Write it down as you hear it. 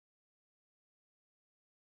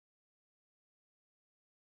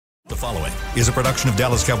following is a production of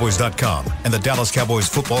DallasCowboys.com and the Dallas Cowboys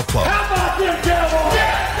Football Club. How about them Cowboys?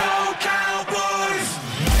 Yeah, go Cowboys!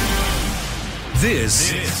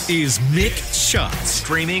 This is Mick Shots.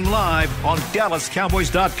 Streaming live on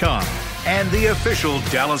DallasCowboys.com and the official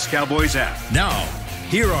Dallas Cowboys app. Now,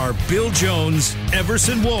 here are Bill Jones,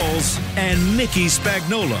 Everson Walls, and Mickey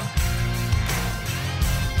Spagnola.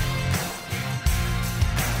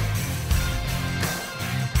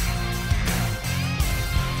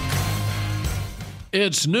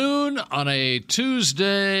 It's noon on a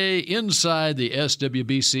Tuesday inside the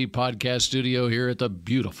SWBC podcast studio here at the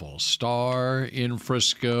beautiful Star in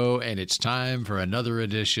Frisco, and it's time for another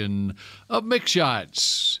edition of Mick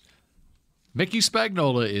Shots. Mickey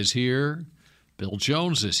Spagnola is here. Bill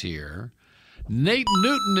Jones is here. Nate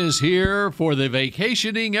Newton is here for the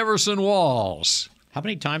vacationing Everson Walls. How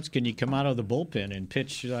many times can you come out of the bullpen and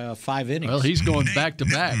pitch 5 innings? Well, he's going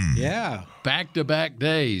back-to-back. Yeah. Back-to-back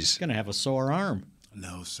days. He's going to have a sore arm.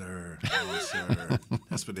 No, sir. No, sir.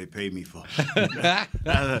 That's what they pay me for.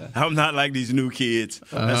 I'm not like these new kids.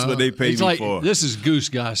 That's what they pay me for. This is Goose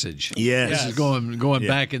Gossage. Yes. This is going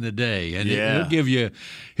back in the day, and he'll give you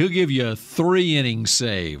a 3-inning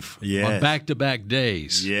save on back-to-back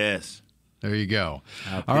days. Yes. There you go.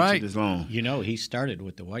 All right. You know, he started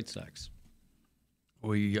with the White Sox.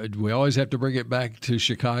 We always have to bring it back to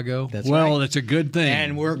Chicago. That's right. That's a good thing.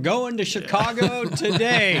 And we're going to Chicago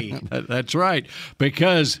today. That's right,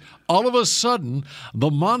 because all of a sudden, the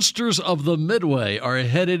Monsters of the Midway are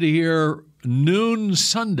headed here noon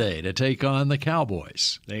Sunday to take on the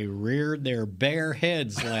Cowboys. They reared their bare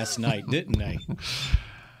heads last night, didn't they?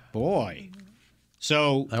 Boy.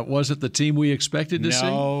 So that wasn't the team we expected to see?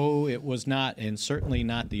 No, it was not, and certainly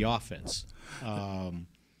not the offense.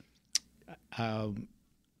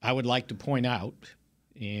 I would like to point out,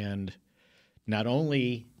 and not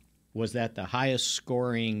only was that the highest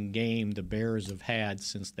scoring game the Bears have had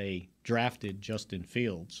since they drafted Justin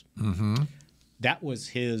Fields, that was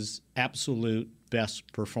his absolute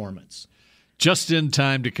best performance. Just in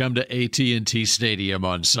time to come to AT&T Stadium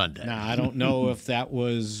on Sunday. Now, I don't know if that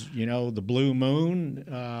was, the blue moon,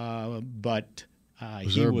 but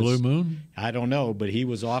was there a blue moon? I don't know, but he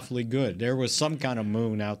was awfully good. There was some kind of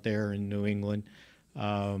moon out there in New England.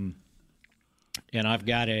 And I've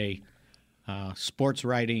got a sports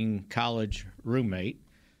writing college roommate,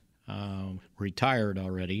 retired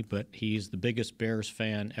already, but he's the biggest Bears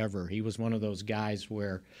fan ever. He was one of those guys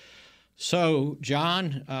where – so,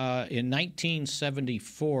 John, in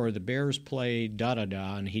 1974, the Bears played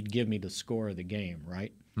da-da-da, and he'd give me the score of the game,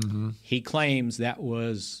 right? Mm-hmm. He claims that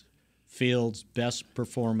was Fields' best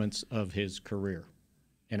performance of his career.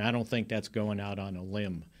 And I don't think that's going out on a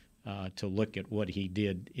limb to look at what he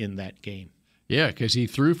did in that game. Yeah, because he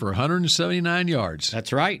threw for 179 yards.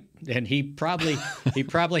 That's right. And he probably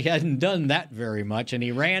hadn't done that very much, and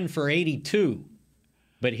he ran for 82.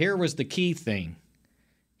 But here was the key thing.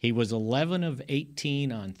 He was 11 of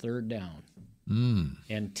 18 on third down,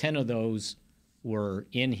 and 10 of those were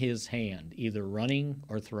in his hand, either running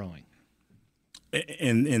or throwing.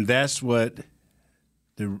 And that's what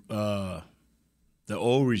the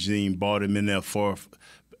old regime brought him in there for,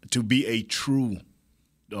 to be a true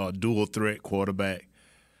dual threat quarterback.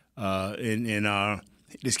 And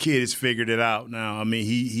this kid has figured it out now. I mean,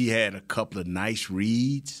 he had a couple of nice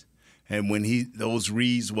reads, and when those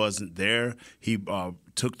reads wasn't there, he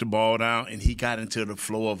took the ball down and he got into the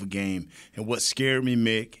flow of a game. And what scared me,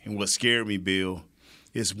 Mick, and what scared me, Bill,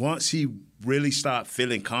 is once he really started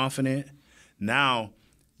feeling confident. Now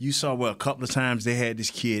you saw a couple of times they had this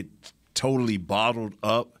kid totally bottled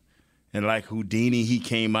up, and like Houdini, he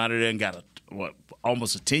came out of there and got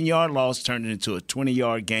almost a 10-yard loss, turned it into a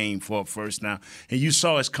 20-yard game for a first down. And you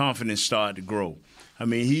saw his confidence start to grow. I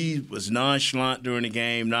mean, he was nonchalant during the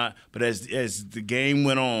game, but as the game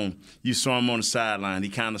went on, you saw him on the sideline. He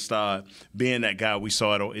kind of started being that guy we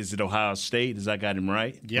saw at Ohio State? Has I got him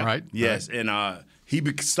right? Yeah. Right. Yes, right. And he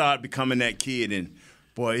started becoming that kid, and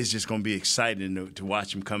boy, it's just going to be exciting to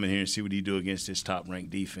watch him come in here and see what he do against this top-ranked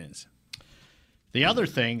defense. The other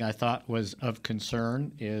thing I thought was of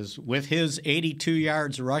concern is with his 82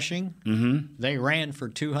 yards rushing, they ran for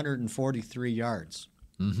 243 yards.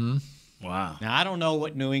 Mm-hmm. Wow. Now, I don't know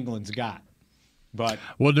what New England's got, but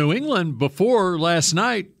 – Well, New England, before last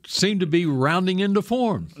night, seemed to be rounding into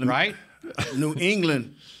form. Right? New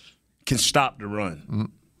England can stop the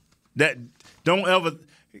run. That don't ever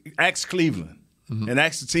 – ask Cleveland and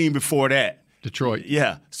ask the team before that. Detroit.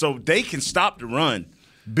 Yeah. So they can stop the run.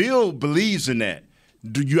 Bill believes in that.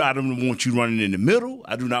 I don't want you running in the middle.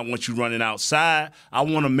 I do not want you running outside. I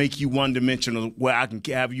want to make you one-dimensional where I can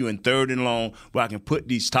have you in third and long, where I can put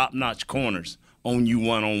these top-notch corners on you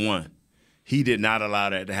one-on-one. He did not allow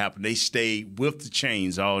that to happen. They stayed with the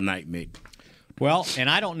chains all night, Mick. Well, and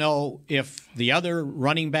I don't know if the other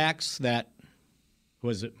running backs that,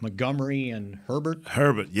 was it Montgomery and Herbert?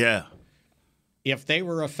 Herbert, yeah. If they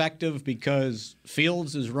were effective because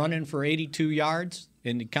Fields is running for 82 yards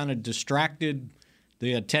and it kind of distracted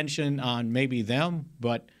the attention on maybe them,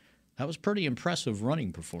 but that was pretty impressive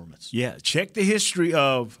running performance. Yeah, check the history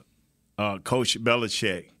of Coach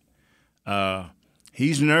Belichick.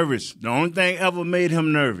 He's nervous. The only thing ever made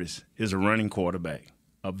him nervous is a running quarterback,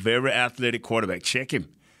 a very athletic quarterback. Check him,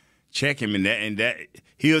 and that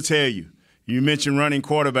he'll tell you. You mentioned running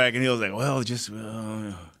quarterback, and he was like, "Well, just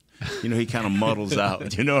he kind of muddles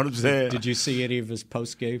out." You know what I'm saying? Did you see any of his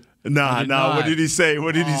post game? Nah. What did he say?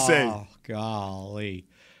 What did he say? Oh, golly.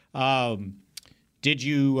 Did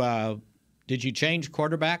you change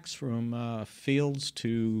quarterbacks from Fields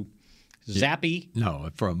to Zappy? No,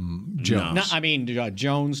 from Jones. No, I mean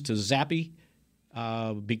Jones to Zappy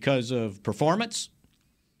because of performance.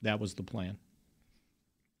 That was the plan.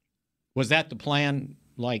 Was that the plan,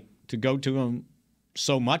 like to go to him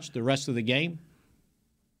so much the rest of the game?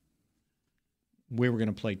 We were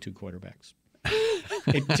going to play two quarterbacks.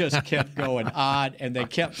 It just kept going on, and they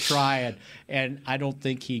kept trying, and I don't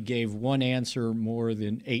think he gave one answer more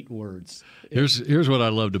than 8 words. Here's what I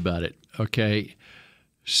loved about it, okay?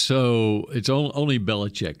 So it's only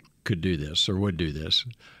Belichick could do this or would do this,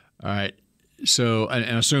 all right? So, and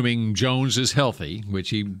assuming Jones is healthy, which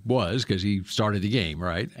he was because he started the game,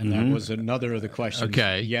 right? And that was another of the questions.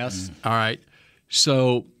 Okay. Yes. All right.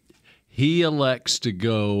 So he elects to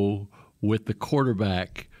go with the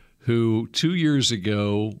quarterback who 2 years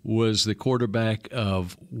ago was the quarterback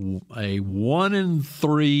of a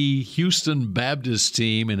 1-3 Houston Baptist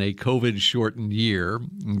team in a COVID-shortened year,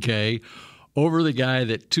 okay, over the guy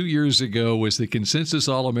that 2 years ago was the consensus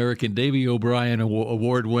All-American Davey O'Brien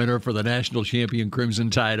Award winner for the national champion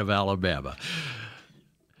Crimson Tide of Alabama.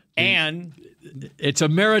 And it's a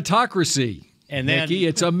meritocracy. And then Mickey,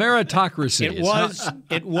 it's a meritocracy.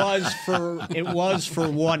 It was for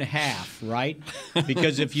one half, right?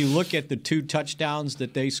 Because if you look at the 2 touchdowns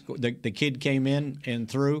that they the kid came in and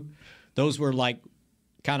threw, those were like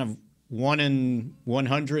kind of 1 in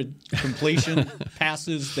 100 completion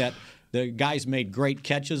passes that the guys made great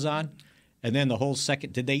catches on. And then the whole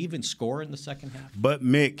second, did they even score in the second half? But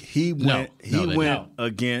Mick, he went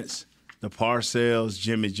against the Parcells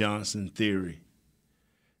Jimmy Johnson theory.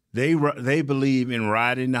 They believe in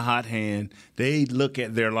riding the hot hand. They look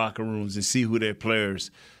at their locker rooms and see who their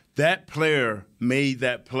players. That player made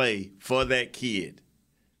that play for that kid,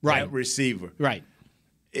 right? That receiver, right?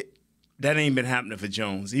 That ain't been happening for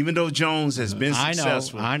Jones, even though Jones has been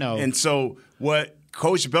successful. I know. And so what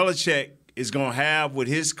Coach Belichick is going to have with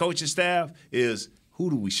his coaching staff is, who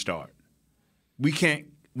do we start? We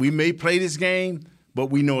may play this game, but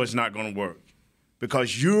we know it's not going to work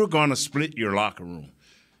because you're going to split your locker room.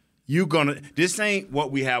 This ain't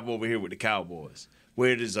what we have over here with the Cowboys,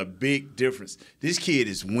 where there's a big difference. This kid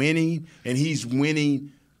is winning, and he's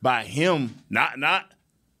winning by him.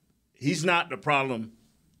 He's not the problem.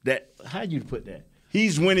 How do you put that?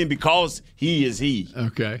 He's winning because he is he.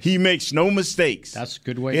 Okay. He makes no mistakes. That's a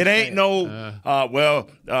good way. It ain't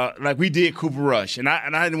like we did Cooper Rush, and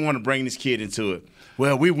I didn't want to bring this kid into it.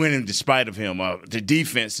 Well, we winning despite of him. The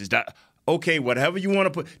defense is that. Okay, whatever you want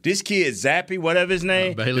to put. This kid, Zappy, whatever his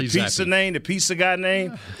name, Bailey the pizza Zappe. name, the pizza guy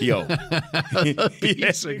name, yo.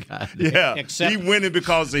 Pizza guy. Yeah, Except- he winning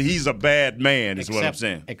because he's a bad man is what I'm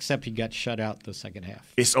saying. Except he got shut out the second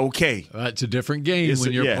half. It's okay. It's a different game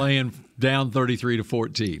when you're playing down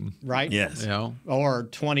 33-14. Right? Yes. You know? Or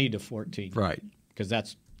 20-14. Right. Because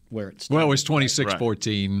that's where it started. Well, it was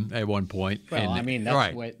 26-14 at one point. Well, I mean,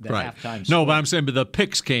 that's what the halftime No, score. but I'm saying the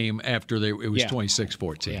picks came after it was Yeah.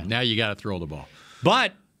 26-14. Yeah. Now you got to throw the ball.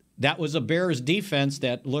 But that was a Bears defense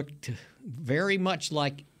that looked very much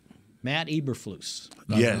like Matt Eberflus.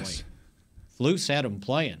 by the Yes. way. Flus had him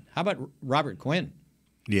playing. How about Robert Quinn?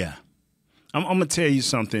 Yeah. I'm going to tell you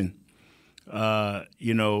something. A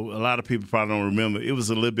lot of people probably don't remember. It was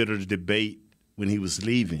a little bit of a debate when he was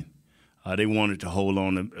leaving. They wanted to hold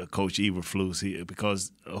on to Coach Eberflus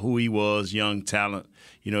because of who he was, young talent.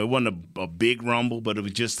 It wasn't a big rumble, but it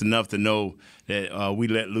was just enough to know that we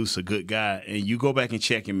let loose a good guy. And you go back and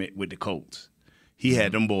check him with the Colts. He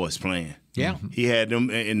had them boys playing. Yeah. He had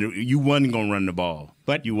them, and you wasn't going to run the ball.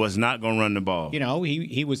 But you was not going to run the ball.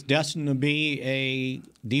 He was destined to be a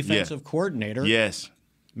defensive coordinator. Yes.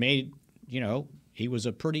 Made, He was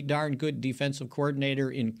a pretty darn good defensive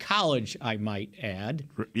coordinator in college, I might add.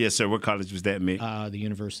 Yes, sir. What college was that, Mick? The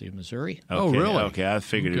University of Missouri. Okay. Oh, really? Okay, I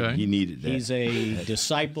figured he needed that. He's a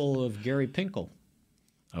disciple of Gary Pinkel.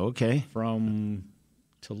 Okay. From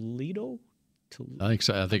Toledo? I think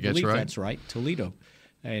so. I think that's right. That's right, Toledo.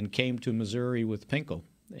 And came to Missouri with Pinkel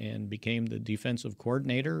and became the defensive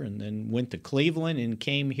coordinator, and then went to Cleveland and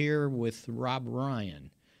came here with Rob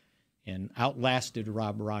Ryan. And outlasted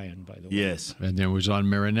Rob Ryan, by the way. Yes. And then was on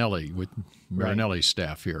Marinelli with Marinelli's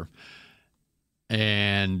staff here.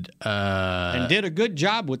 And did a good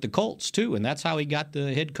job with the Colts, too. And that's how he got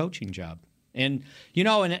the head coaching job. And,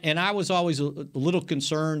 and I was always a little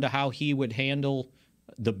concerned how he would handle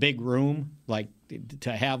the big room, like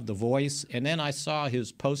to have the voice. And then I saw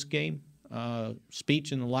his post-game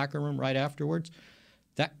speech in the locker room right afterwards.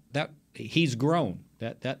 That he's grown.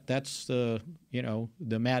 That's the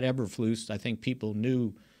Matt Eberflus I think people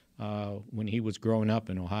knew when he was growing up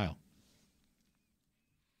in Ohio.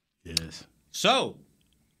 Yes. So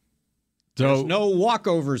there's no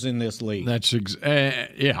walkovers in this league. That's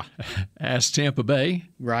Ask Tampa Bay,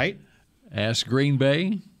 right? Ask Green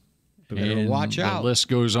Bay. Better watch out. The list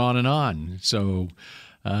goes on and on. So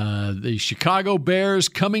the Chicago Bears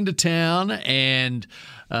coming to town, and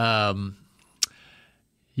and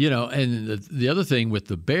the other thing with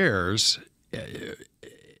the Bears,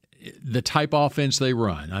 the type offense they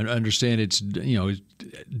run. I understand it's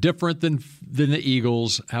different than the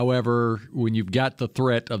Eagles. However, when you've got the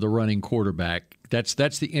threat of the running quarterback, that's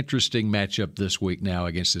the interesting matchup this week now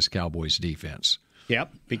against this Cowboys defense.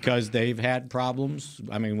 Yep, because they've had problems.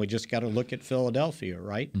 I mean, we just got to look at Philadelphia,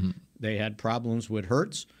 right? Mm-hmm. They had problems with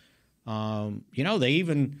Hurts. They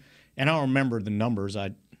even, and I don't remember the numbers.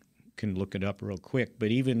 I can look it up real quick, but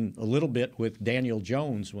even a little bit with Daniel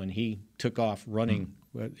Jones when he took off running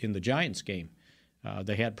in the Giants game.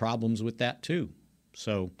 They had problems with that too.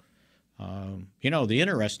 So, the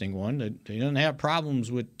interesting one, they didn't have problems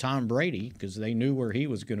with Tom Brady because they knew where he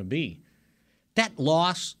was going to be. That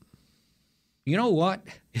loss, you know what?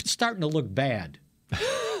 It's starting to look bad.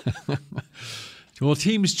 Well,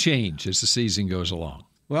 teams change as the season goes along.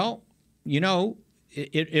 Well, it's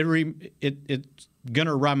going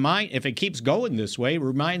to remind, if it keeps going this way, it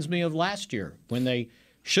reminds me of last year when they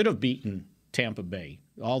should have beaten Tampa Bay.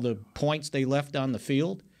 All the points they left on the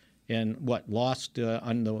field and lost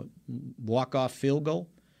on the walk-off field goal.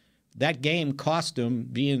 That game cost them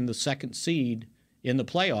being the second seed in the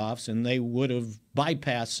playoffs, and they would have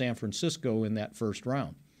bypassed San Francisco in that first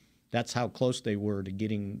round. That's how close they were to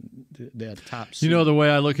getting that top seed. The way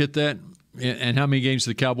I look at that, and how many games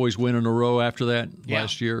did the Cowboys win in a row after that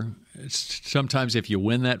last year? Sometimes if you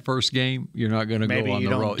win that first game, you're not going to go on the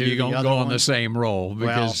roll. You're going to go on the same roll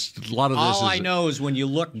because a lot of this all I know is when you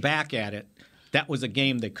look back at it, that was a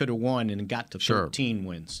game they could have won and got to 13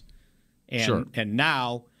 wins. And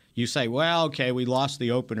now you say, well, okay, we lost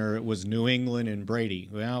the opener. It was New England and Brady.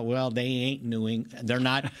 Well, they ain't New England. They're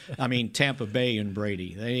not. I mean, Tampa Bay and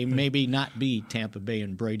Brady. They maybe not be Tampa Bay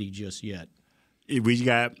and Brady just yet. We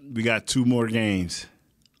got two more games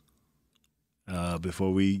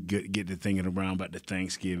before we get to thinking around about the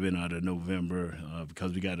Thanksgiving or the November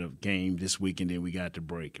because we got a game this week and then we got the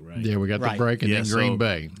break, right? Yeah, we got the break and then Green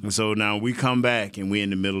Bay. And so now we come back and we're in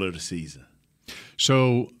the middle of the season.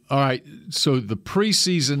 So, all right. So the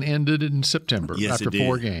preseason ended in September after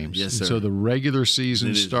 4 games. Yes, sir. And so the regular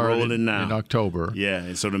season started in October. Yeah,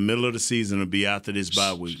 and so the middle of the season will be after this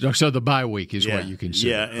bye week. So the bye week is what you consider.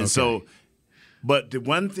 Yeah, and so, but the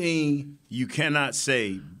one thing you cannot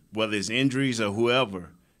say, whether it's injuries or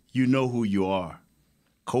whoever, you know who you are.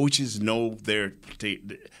 Coaches know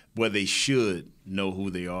they should know who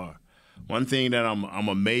they are. One thing that I'm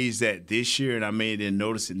amazed at this year, and I may didn't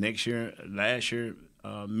notice it last year,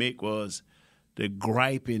 Mick, was the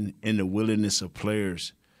griping and the willingness of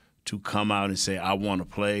players to come out and say, I want to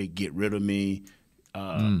play, get rid of me.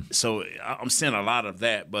 So I'm seeing a lot of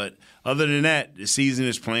that. But other than that, the season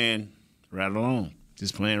is playing right along.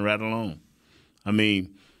 Just playing right along. I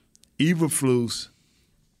mean, Eberflus,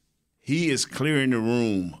 he is clearing the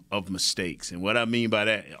room of mistakes. And what I mean by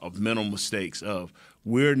that, of mental mistakes, of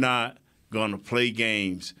we're not going to play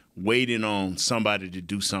games waiting on somebody to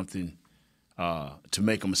do something to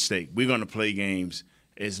make a mistake. We're going to play games.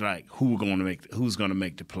 It's like who's going to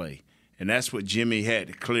make the play, and that's what Jimmy had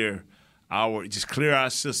to clear our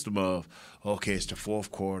system of. Okay, it's the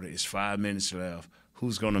fourth quarter. It's 5 minutes left.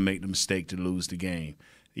 Who's going to make the mistake to lose the game?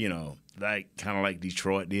 Kind of like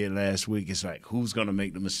Detroit did last week. It's like who's going to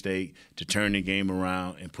make the mistake to turn the game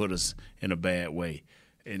around and put us in a bad way.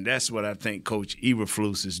 And that's what I think Coach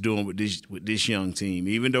Eberflus is doing with this young team.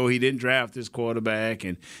 Even though he didn't draft this quarterback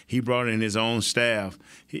and he brought in his own staff,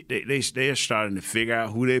 they're starting to figure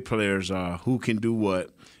out who their players are, who can do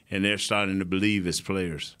what, and they're starting to believe as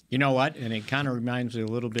players. You know what? And it kind of reminds me a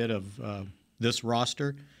little bit of this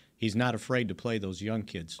roster. He's not afraid to play those young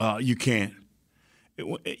kids. You can't.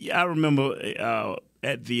 I remember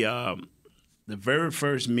at the very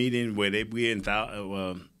first meeting where we're in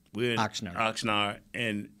Oxnard,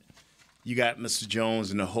 and you got Mr.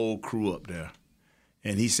 Jones and the whole crew up there.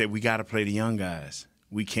 And he said, we got to play the young guys.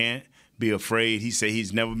 We can't be afraid. He said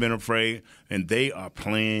he's never been afraid, and they are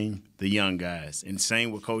playing the young guys. And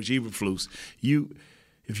same with Coach Eberflus.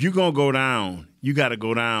 If you're going to go down, you got to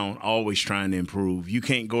go down always trying to improve. You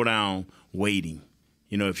can't go down waiting.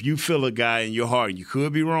 You know, if you feel a guy in your heart, you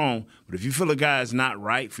could be wrong, but if you feel a guy is not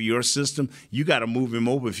right for your system, you got to move him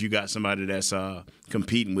over if you got somebody that's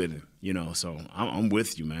competing with him, you know. So I'm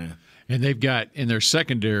with you, man. And they've got, in their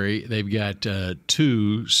secondary, they've got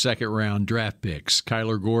 2 second-round draft picks.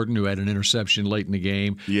 Kyler Gordon, who had an interception late in the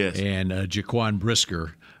game, yes, and Jaquan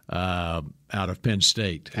Brisker out of Penn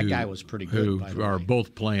State. That guy was pretty good, by the way. Who are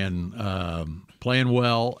both playing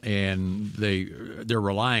well, and they're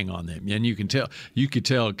relying on them. And you could tell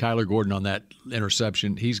Kyler Gordon on that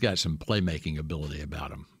interception, he's got some playmaking ability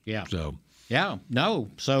about him. Yeah. So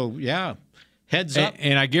heads up.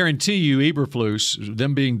 And I guarantee you, Eberflus,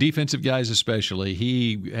 them being defensive guys especially,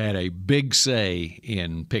 he had a big say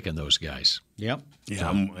in picking those guys. Yep.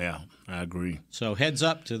 Yeah, I agree. So heads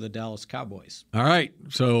up to the Dallas Cowboys. All right.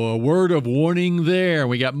 So a word of warning there.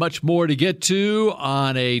 We got much more to get to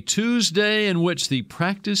on a Tuesday in which the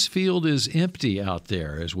practice field is empty out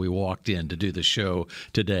there as we walked in to do the show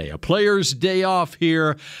today. A player's day off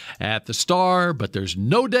here at the Star, but there's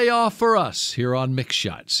no day off for us here on Mix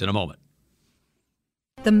Shots in a moment.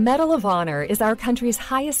 The Medal of Honor is our country's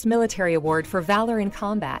highest military award for valor in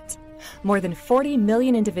combat. More than 40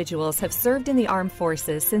 million individuals have served in the armed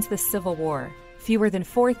forces since the Civil War. Fewer than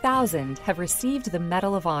 4,000 have received the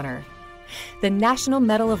Medal of Honor. The National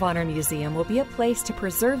Medal of Honor Museum will be a place to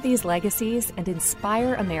preserve these legacies and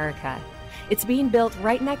inspire America. It's being built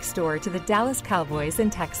right next door to the Dallas Cowboys in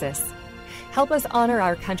Texas. Help us honor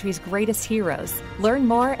our country's greatest heroes. Learn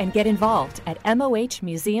more and get involved at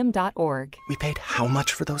mohmuseum.org. We paid how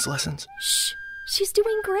much for those lessons? Shh, she's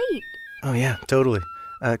doing great. Oh, yeah, totally.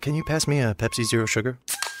 Can you pass me a Pepsi Zero Sugar?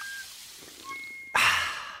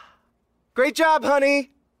 Great job,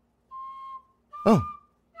 honey! Oh,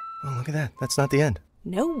 look at that. That's not the end.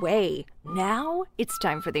 No way. Now it's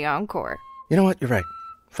time for the encore. You know what? You're right.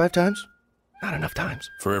 5 times? Not enough times.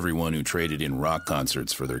 For everyone who traded in rock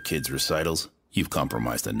concerts for their kids' recitals, you've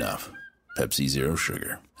compromised enough. Pepsi Zero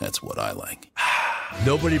Sugar. That's what I like.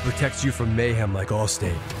 Nobody protects you from mayhem like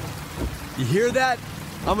Allstate. You hear that?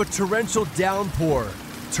 I'm a torrential downpour.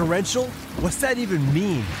 Torrential? What's that even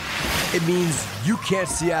mean? It means you can't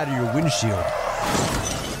see out of your windshield.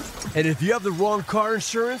 And if you have the wrong car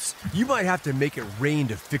insurance, you might have to make it rain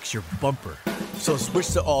to fix your bumper. So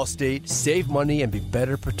switch to Allstate, save money, and be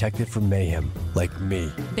better protected from mayhem, like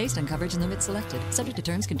me. Based on coverage and limits selected. Subject to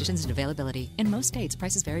terms, conditions, and availability. In most states,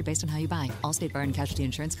 prices vary based on how you buy. Allstate Bar and Casualty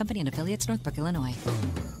Insurance Company and affiliates, Northbrook, Illinois.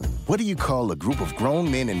 What do you call a group of grown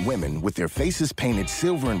men and women with their faces painted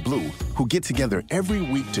silver and blue who get together every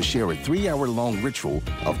week to share a 3-hour-long ritual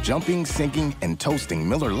of jumping, singing, and toasting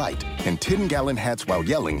Miller Lite and 10-gallon hats while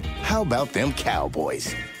yelling, "How about them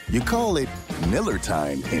Cowboys?" You call it Miller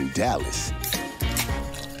Time in Dallas.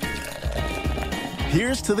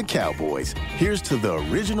 Here's to the Cowboys. Here's to the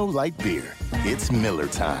original light beer. It's Miller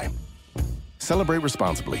Time. Celebrate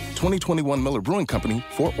responsibly. 2021 Miller Brewing Company,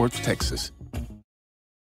 Fort Worth, Texas.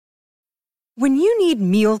 When you need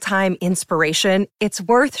mealtime inspiration, it's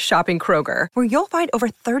worth shopping Kroger, where you'll find over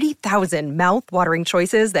 30,000 mouth-watering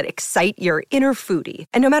choices that excite your inner foodie.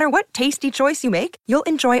 And no matter what tasty choice you make, you'll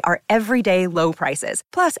enjoy our everyday low prices,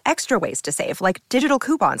 plus extra ways to save, like digital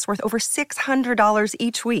coupons worth over $600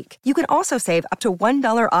 each week. You can also save up to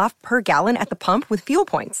 $1 off per gallon at the pump with fuel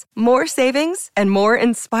points. More savings and more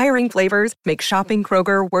inspiring flavors make shopping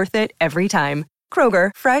Kroger worth it every time.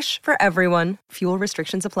 Kroger, fresh for everyone. Fuel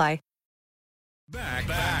restrictions apply.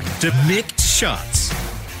 Back to Mixed Shots.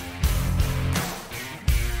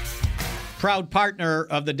 Proud partner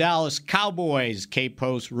of the Dallas Cowboys,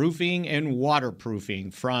 K-Post Roofing and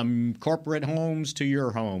Waterproofing. From corporate homes to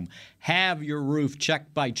your home. Have your roof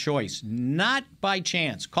checked by choice, not by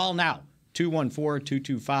chance. Call now,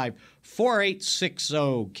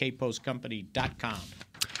 214-225-4860, kpostcompany.com.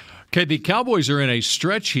 Okay, the Cowboys are in a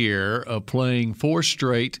stretch here of playing 4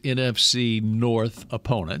 straight NFC North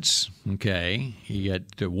opponents. Okay, you got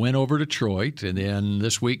to win over Detroit, and then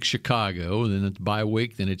this week Chicago, and then it's bye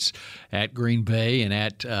week, then it's at Green Bay and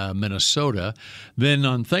at Minnesota. Then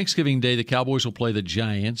on Thanksgiving Day, the Cowboys will play the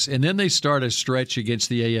Giants, and then they start a stretch against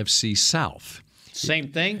the AFC South.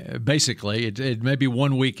 Same thing? Basically, it may be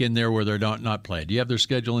 1 week in there where they're not played. Do you have their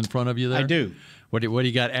schedule in front of you there? I do. What do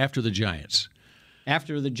you got after the Giants?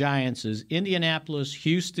 After the Giants is Indianapolis,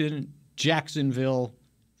 Houston, Jacksonville,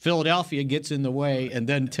 Philadelphia gets in the way, and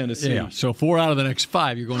then Tennessee. Yeah, so 4 out of the next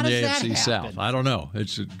 5, you're going to the AFC South. Happen? I don't know.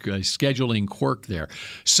 It's a scheduling quirk there.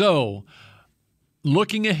 So,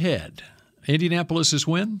 looking ahead, Indianapolis is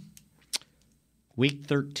when? Week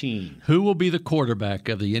 13. Who will be the quarterback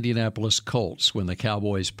of the Indianapolis Colts when the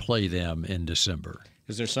Cowboys play them in December?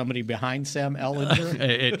 Is there somebody behind Sam Ehlinger?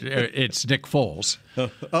 It's Nick Foles.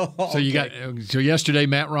 Okay. So yesterday,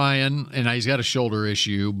 Matt Ryan, and he's got a shoulder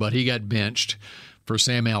issue, but he got benched for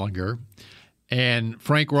Sam Ehlinger. And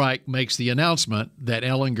Frank Reich makes the announcement that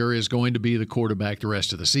Ehlinger is going to be the quarterback the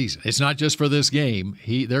rest of the season. It's not just for this game.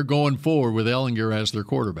 They're going forward with Ehlinger as their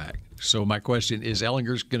quarterback. So my question is,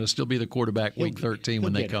 Ellinger's going to still be the quarterback week 13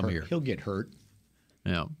 when they come here? He'll get hurt.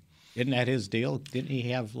 Yeah. Isn't that his deal? Didn't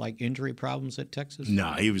he have injury problems at Texas?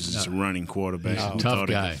 No, he was just a running quarterback. Tough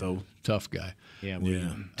guy. Tough guy.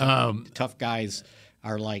 Yeah. Tough guys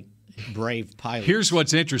are like brave pilots. Here's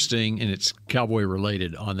what's interesting, and it's Cowboy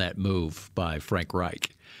related on that move by Frank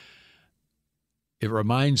Reich. It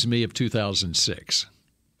reminds me of 2006.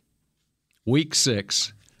 Week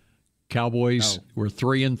 6, Cowboys were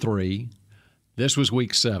 3-3. This was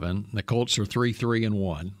week 7. The Colts are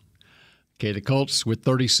 3-3-1. Okay, the Colts with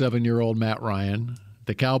 37-year-old Matt Ryan.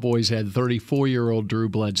 The Cowboys had 34-year-old Drew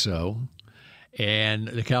Bledsoe. And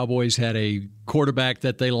the Cowboys had a quarterback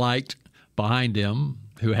that they liked behind him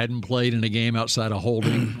who hadn't played in a game outside of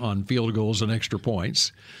holding on field goals and extra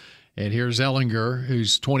points. And here's Ehlinger,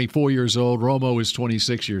 who's 24 years old. Romo is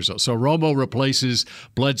 26 years old. So Romo replaces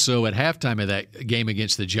Bledsoe at halftime of that game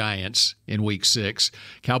against the Giants in Week 6.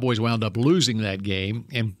 Cowboys wound up losing that game.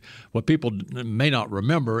 And what people may not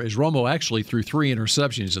remember is Romo actually threw 3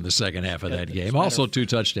 interceptions in the second half of that game. Also 2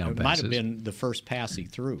 touchdown passes. It might have been the first pass he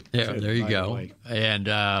threw. Yeah, there you go. And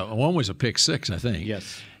one was a pick 6, I think.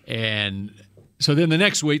 Yes. And so then the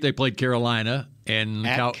next week they played Carolina. And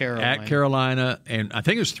at Carolina, and I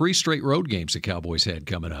think it was 3 straight road games the Cowboys had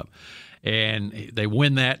coming up. And they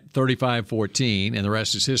win that 35-14, and the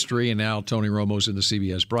rest is history. And now Tony Romo's in the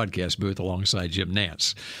CBS broadcast booth alongside Jim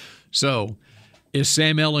Nantz. So is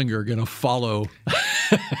Sam Ehlinger going to follow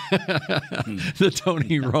the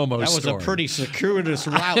Tony Romo That was story? a pretty circuitous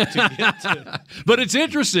route to get to. But it's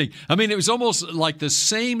interesting. I mean, it was almost like the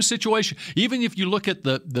same situation. Even if you look at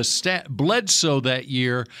the stat, Bledsoe that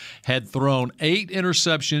year had thrown 8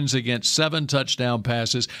 interceptions against 7 touchdown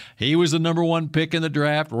passes. He was the number 1 pick in the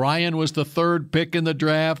draft. Ryan was the 3rd pick in the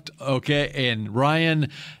draft. Okay, and Ryan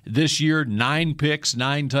this year, 9 picks,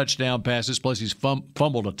 9 touchdown passes, plus he's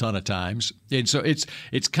fumbled a ton of times. And so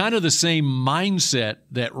it's kind of the same mindset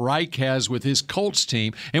that Reich has with his Colts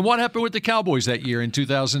team. And what happened with the Cowboys that year in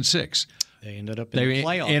 2006? They ended up in the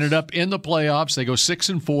playoffs. Ended up in the playoffs. They go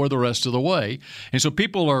 6-4 the rest of the way. And so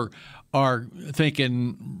people are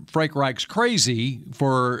thinking Frank Reich's crazy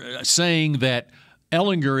for saying that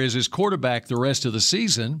Ehlinger is his quarterback the rest of the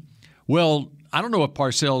season. Well, I don't know if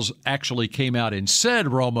Parcells actually came out and said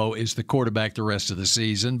Romo is the quarterback the rest of the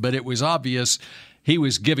season, but it was obvious he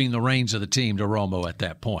was giving the reins of the team to Romo at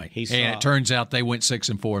that point. And it turns out they went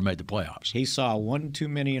 6-4 and made the playoffs. He saw 1 too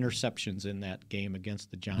many interceptions in that game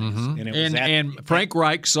against the Giants. Mm-hmm. And Frank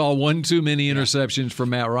Reich saw 1 too many interceptions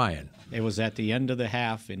from Matt Ryan. It was at the end of the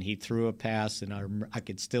half, and he threw a pass, and I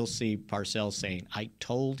could still see Parcells saying, I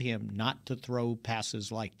told him not to throw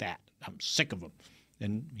passes like that. I'm sick of them.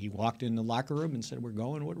 And he walked in the locker room and said, we're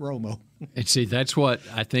going with Romo. And see, that's what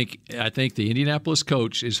I think the Indianapolis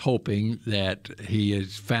coach is hoping, that he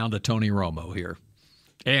has found a Tony Romo here.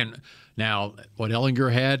 And now, what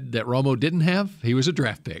Ehlinger had that Romo didn't have, he was a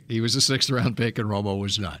draft pick. He was a 6th-round pick, and Romo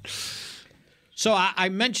was not. So I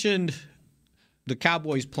mentioned the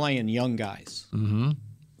Cowboys playing young guys. Mm-hmm.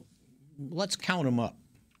 Let's count them up,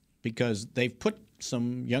 because they've put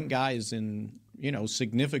some young guys in,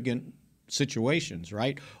 significant situations,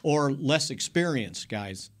 right? Or less experienced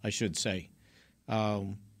guys, I should say.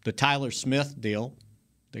 The Tyler Smith deal,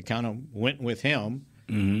 they kind of went with him.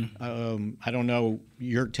 Mm-hmm. I don't know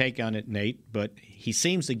your take on it, Nate, but he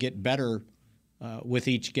seems to get better with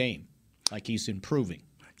each game, like he's improving.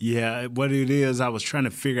 Yeah, what it is, I was trying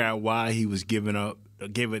to figure out why he was giving up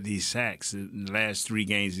these sacks. In the last 3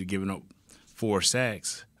 games, he's given up 4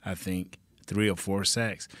 sacks. I think, 3 or 4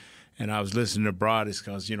 sacks. And I was listening to Broadus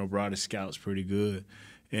because, Broadus scouts pretty good.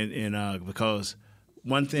 And because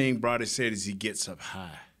one thing Broadus said is he gets up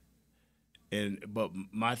high. But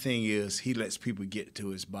my thing is he lets people get to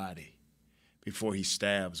his body before he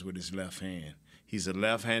stabs with his left hand. He's a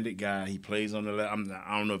left-handed guy. He plays on the left.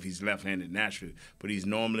 I don't know if he's left-handed naturally, but he's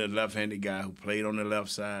normally a left-handed guy who played on the left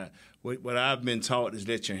side. What I've been taught is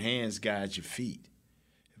let your hands guide your feet.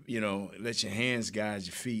 Let your hands guide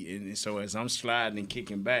your feet. And so as I'm sliding and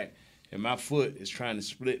kicking back, and my foot is trying to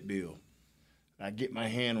split bill, I get my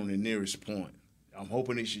hand on the nearest point. I'm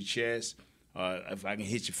hoping it's your chest. If I can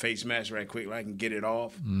hit your face mask right quick, I can get it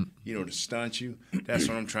off, to stunt you. That's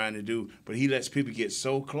what I'm trying to do. But he lets people get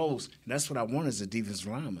so close, and that's what I want as a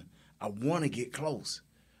defensive lineman. I want to get close.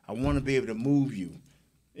 I want to be able to move you.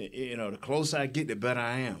 The closer I get, the better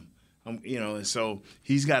I am. And so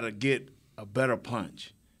he's got to get a better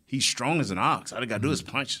punch. He's strong as an ox. All he got to do is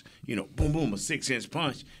punch, boom, boom, a 6-inch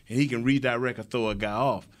punch, and he can redirect or throw a guy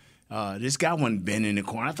off. This guy wasn't bending the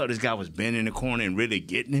corner. I thought this guy was bending the corner and really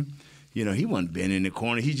getting him. He wasn't bending the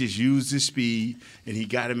corner. He just used his speed, and he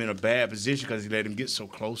got him in a bad position because he let him get so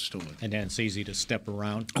close to him. And then it's easy to step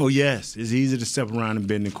around. Oh, yes. It's easy to step around and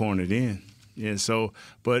bend the corner then. Yeah, so,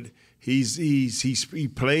 but he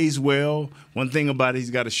plays well. One thing about it, he's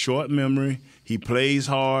got a short memory. He plays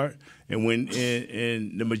hard, and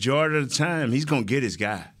and the majority of the time, he's going to get his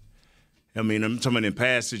guy. I mean, I'm talking about in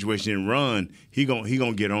pass situation and run, he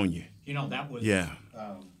gonna get on you. That was yeah.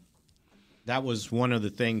 That was one of the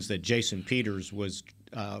things that Jason Peters was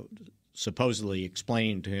supposedly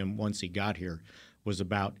explaining to him once he got here, was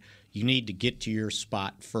about you need to get to your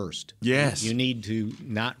spot first. Yes. You need to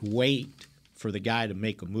not wait for the guy to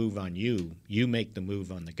make a move on you. You make the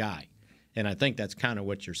move on the guy. And I think that's kind of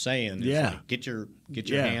what you're saying. Yeah. Like, get your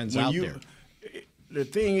hands out there. The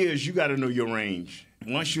thing is, you got to know your range.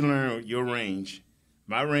 Once you learn your range,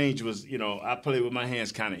 my range was, I played with my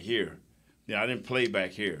hands kind of here. I didn't play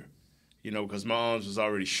back here. Because my arms was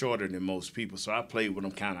already shorter than most people, so I played with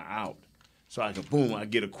them kind of out. So I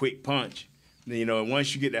get a quick punch. And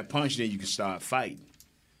once you get that punch, then you can start fighting.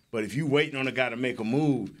 But if you waiting on a guy to make a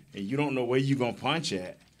move and you don't know where you're going to punch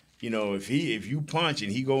at, if you punch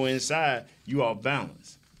and he go inside, you off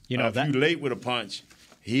balance. If you late with a punch,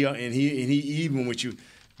 he even with you.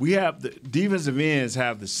 We have the defensive ends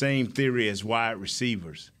have the same theory as wide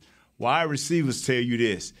receivers. Wide receivers tell you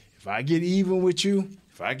this: if I get even with you,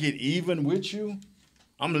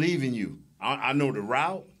 I'm leaving you. I know the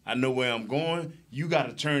route. I know where I'm going. You got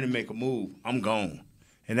to turn and make a move. I'm gone.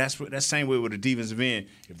 And that's same way with a defensive end.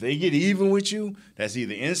 If they get even with you, that's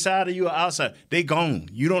either inside of you or outside. They gone.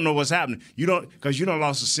 You don't know what's happening. Because you don't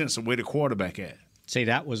lost a sense of where the quarterback at. See,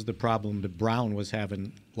 that was the problem that Brown was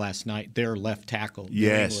having last night. Their left tackle,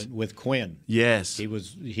 yes, with Quinn. Yes, he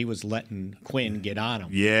was letting Quinn get on him.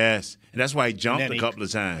 Yes, and that's why he jumped a couple of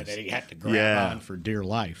times. And he had to grab on for dear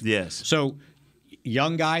life. Yes. So,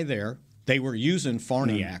 young guy there. They were using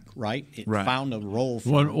Farniak, right? Right. Found a role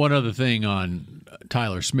for him. One other thing on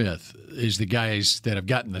Tyler Smith is the guys that have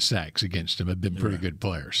gotten the sacks against him have been pretty good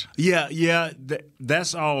players. Yeah.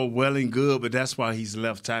 That's all well and good, but that's why he's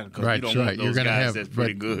left tackle, because you don't want those guys that's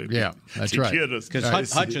pretty good. Yeah, that's right.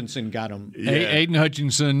 Because Hutchinson got him. Yeah. Aiden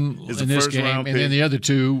Hutchinson in this game, and then the other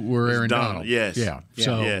two were Aaron Donald. Yes. Yeah.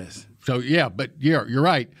 Yes. But you're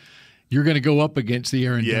right. You're going to go up against the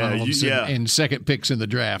Aaron Donalds and second picks in the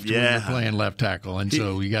draft when you're playing left tackle, and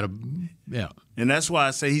so you got to, And that's why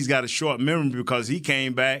I say he's got a short memory, because he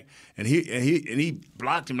came back and he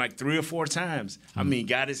blocked him like 3 or 4 times. I mean,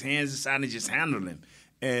 got his hands inside and just handled him.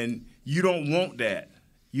 And you don't want that.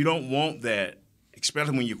 You don't want that,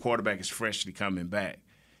 especially when your quarterback is freshly coming back.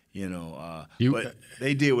 But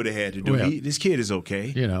they did what they had to do. Well, this kid is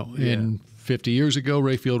okay. And 50 years ago,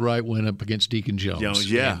 Rayfield Wright went up against Deacon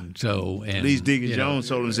Jones. And at least Deacon Jones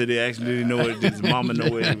told him that he actually didn't know it. His mama know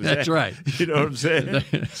where he was at. That's right. You know what I'm saying?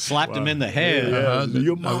 Slapped him in the head.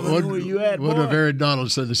 Your mama know where you at, boy. Woodrow Aaron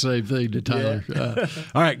Donald said the same thing to Tyler.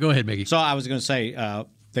 All right, go ahead, Mickey. So I was going to say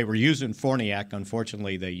they were using Farniak.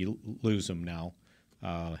 Unfortunately, they lose him now.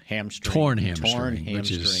 Hamstring. Torn hamstring, which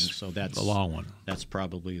is so that's a long one. That's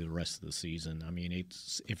probably the rest of the season. I mean,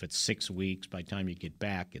 if it's 6 weeks, by the time you get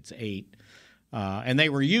back, it's 8. And they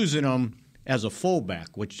were using him as a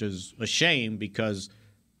fullback, which is a shame because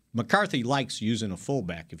McCarthy likes using a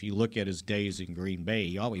fullback. If you look at his days in Green Bay,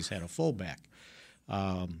 he always had a fullback.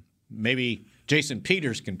 Maybe Jason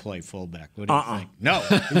Peters can play fullback. What do you think? No,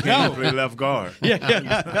 he can play left guard.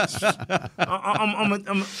 Yeah.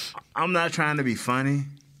 I'm not trying to be funny.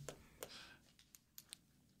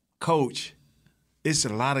 Coach, it's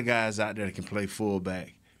a lot of guys out there that can play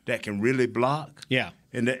fullback. that can really block. Yeah.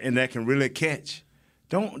 And that can really catch.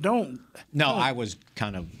 Don't. No, I was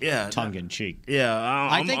kind of tongue in cheek. Yeah,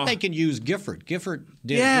 I think they can use Gifford. Gifford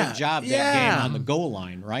did a good job that game on the goal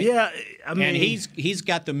line, right? Yeah, I mean, and he's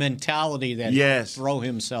got the mentality that he'll throw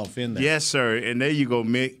himself in there. Yes, sir. And there you go,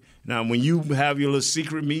 Mick. Now, when you have your little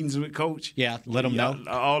secret meetings with Coach, let them know.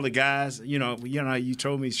 All the guys, you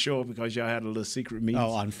told me to show up because y'all had a little secret meeting.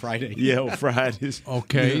 Oh, on Friday. Yeah, on Fridays.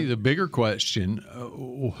 Okay, the bigger question: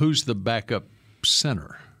 who's the backup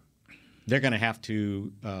center? They're going to have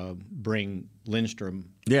to bring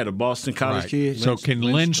Lindstrom. Yeah, the Boston College kid. So can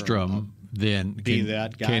Lindstrom then be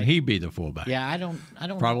that guy? Can he be the fullback? Yeah, I don't.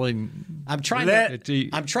 Probably. I'm trying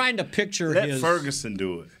to picture let Ferguson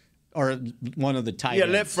do it. Or one of the tight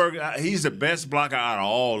ends. Let Ferguson. He's the best blocker out of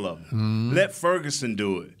all of them. Let Ferguson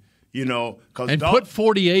do it. Put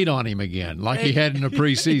 48 on him again, like he had in the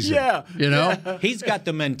preseason. He's got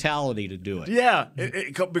the mentality to do it. Yeah,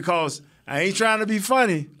 because I ain't trying to be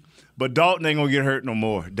funny, but Dalton ain't gonna get hurt no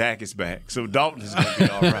more. Dak is back, so Dalton is gonna be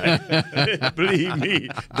all right. Believe me,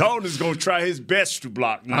 Dalton is gonna try his best to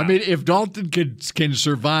block now. I mean, if Dalton can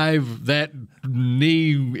survive that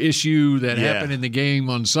knee issue that happened in the game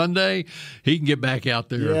on Sunday, he can get back out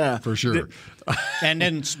there for sure. And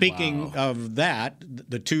then speaking of that,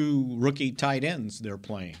 the two rookie tight ends they're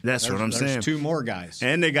playing. That's what I'm saying. There's two more guys.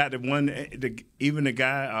 And they got the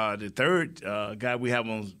third guy we have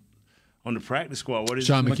on the practice squad. What is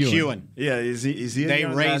Sean McEwen? Yeah, is he a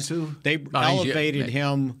young guy too? They elevated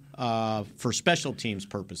him for special teams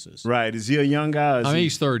purposes. Right. Is he a young guy?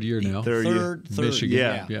 He's third year now. Third year.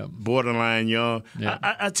 Michigan. Yeah. Borderline young. Yeah.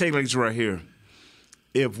 I take like this right here.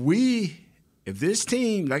 If this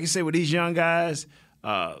team, like you say, with these young guys,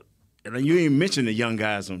 and you ain't mentioned the young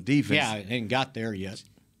guys on defense. Yeah, ain't got there yet.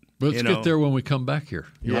 Let's get there when we come back here.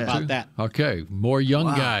 How about that? Okay, more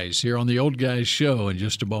young guys here on the Old Guys Show in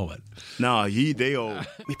just a moment. No, they old.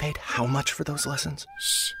 We paid how much for those lessons?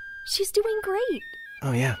 Shh, she's doing great.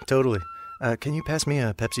 Oh, yeah, totally. Can you pass me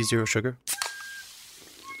a Pepsi Zero Sugar?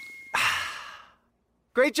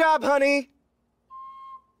 Great job, honey!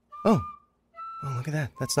 Oh, look at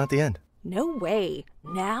that. That's not the end. No way.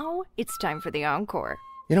 Now it's time for the encore.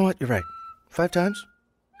 You know what? You're right. 5 times?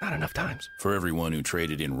 Not enough times. For everyone who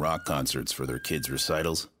traded in rock concerts for their kids'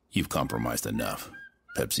 recitals, you've compromised enough.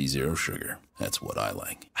 Pepsi Zero Sugar. That's what I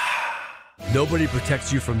like. Nobody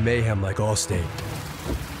protects you from mayhem like Allstate.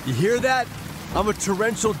 You hear that? I'm a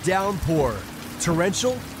torrential downpour.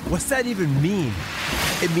 Torrential? What's that even mean?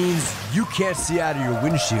 It means you can't see out of your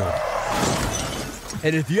windshield.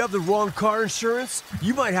 And if you have the wrong car insurance,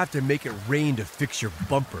 you might have to make it rain to fix your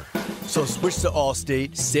bumper. So switch to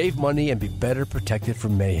Allstate, save money, and be better protected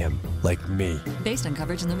from mayhem, like me. Based on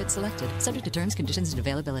coverage and limits selected, subject to terms, conditions, and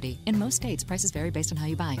availability. In most states, prices vary based on how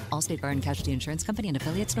you buy. Allstate Fire and Casualty Insurance Company and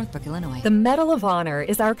affiliates, Northbrook, Illinois. The Medal of Honor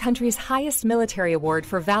is our country's highest military award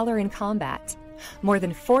for valor in combat. More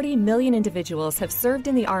than 40 million individuals have served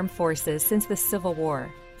in the armed forces since the Civil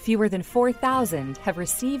War. Fewer than 4,000 have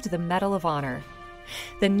received the Medal of Honor.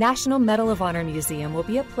 The National Medal of Honor Museum will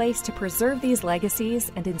be a place to preserve these legacies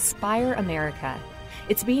and inspire America.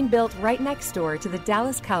 It's being built right next door to the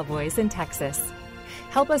Dallas Cowboys in Texas.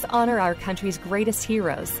 Help us honor our country's greatest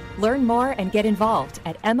heroes. Learn more and get involved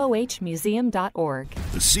at mohmuseum.org.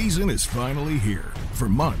 The season is finally here. For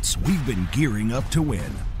months, we've been gearing up to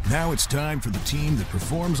win. Now it's time for the team that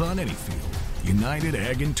performs on any field, United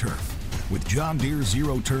Ag and Turf. With John Deere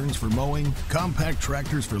zero turns for mowing, compact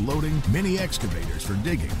tractors for loading, mini excavators for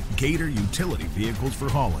digging, Gator utility vehicles for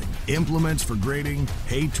hauling, implements for grading,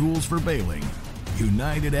 hay tools for baling.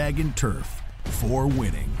 United Ag and Turf, for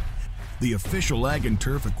winning. The official Ag and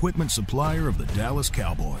Turf equipment supplier of the Dallas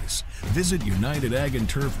Cowboys. Visit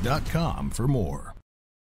UnitedAgAndTurf.com for more.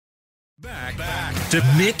 Back to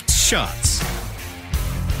Mick Shots.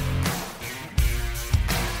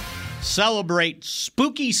 Celebrate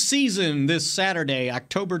spooky season this Saturday,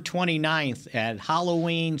 October 29th at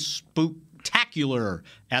Halloween Spooktacular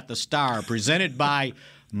at the Star, presented by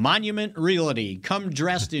Monument Realty. Come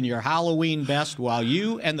dressed in your Halloween best while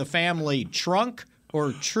you and the family trunk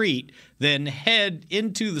or treat, then head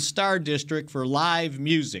into the Star District for live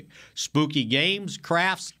music, spooky games,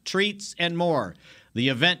 crafts, treats, and more. The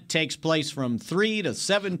event takes place from 3 to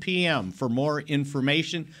 7 p.m. For more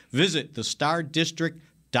information, visit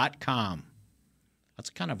thestardistrict.com. That's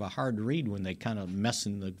kind of a hard read when they kind of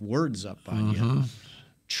messing the words up on you.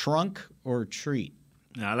 Trunk or treat?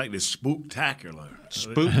 I like this spooktacular.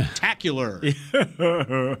 Spooktacular.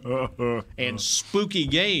 And spooky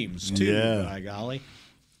games, too, by golly.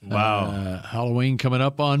 Wow. Halloween coming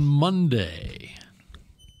up on Monday.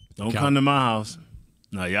 Don't come to my house.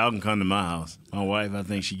 No, y'all can come to my house. My wife, I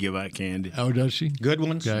think she give out candy. Oh, does she? Good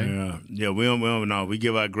ones? Okay. Yeah, we don't know. We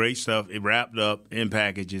give out great stuff. It wrapped up in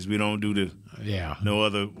packages. We don't do no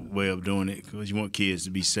other way of doing it because you want kids to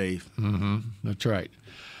be safe. Mm-hmm. That's right.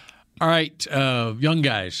 All right, young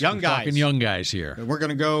guys. We're talking young guys here. We're going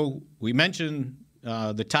to go. We mentioned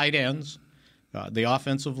the tight ends, the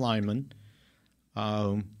offensive linemen,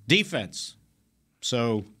 defense.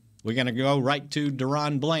 So we're going to go right to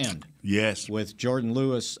Deron Bland. Yes. With Jordan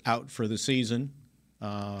Lewis out for the season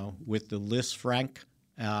with the Lis fracture.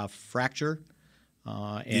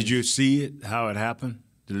 Did you see it, how it happened?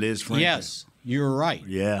 The Lis fracture? Yes, you were right.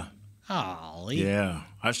 Yeah. Golly. Yeah.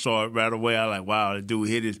 I saw it right away. I was like, wow, the dude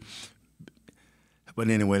hit it. But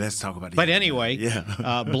anyway, let's talk about it. But anyway,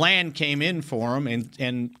 Bland came in for him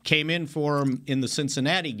and came in for him in the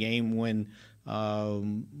Cincinnati game when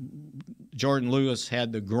Jordan Lewis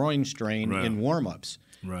had the groin strain in warm-ups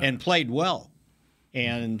and played well.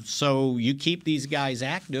 And so you keep these guys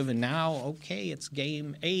active, and now, okay, it's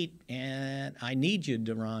game 8, and I need you,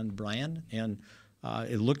 Deron Bland. And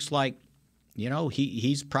it looks like,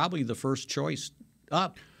 he's probably the first choice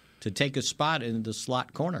up to take a spot in the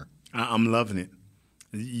slot corner. I'm loving it.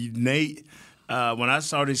 Nate, when I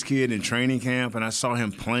saw this kid in training camp and I saw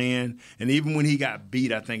him playing, and even when he got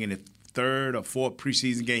beat, I think in the 3rd or 4th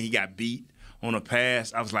preseason game, he got beat on a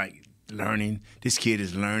pass, I was like, learning. This kid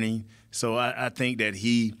is learning. So I think that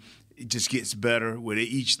he just gets better with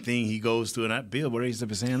each thing he goes through. And Bill raised up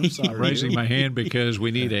his hand. I'm sorry. I'm raising my hand because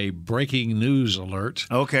we need a breaking news alert.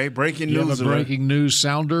 Okay, breaking you news have a alert. Breaking news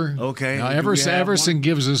sounder. Okay. Now, Everson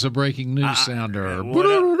gives us a breaking news sounder. Okay,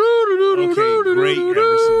 great,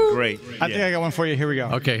 Everson, great. I think I got one for you. Here we go.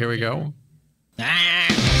 Okay, here we go.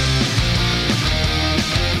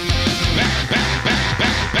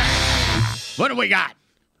 What do we got?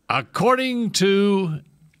 According to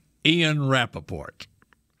Ian Rappaport,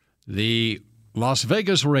 the Las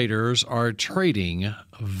Vegas Raiders are trading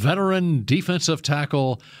veteran defensive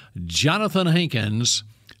tackle Jonathan Hankins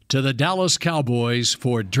to the Dallas Cowboys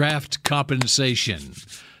for draft compensation.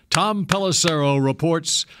 Tom Pelissero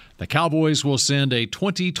reports the Cowboys will send a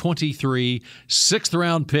 2023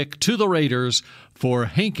 sixth-round pick to the Raiders for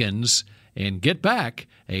Hankins and get back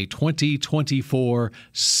a 2024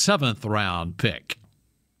 seventh-round pick.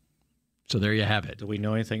 So there you have it. Do we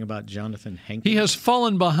know anything about Jonathan Hankins? He has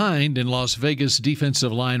fallen behind in Las Vegas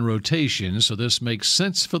defensive line rotation, so this makes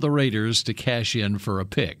sense for the Raiders to cash in for a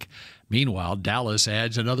pick. Meanwhile, Dallas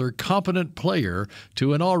adds another competent player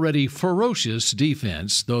to an already ferocious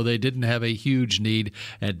defense, though they didn't have a huge need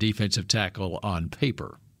at defensive tackle on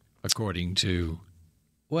paper, according to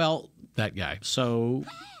that guy. So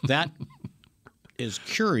that is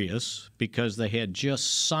curious because they had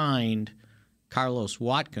just signed Carlos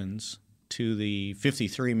Watkins to the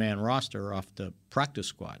 53-man roster off the practice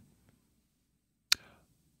squad.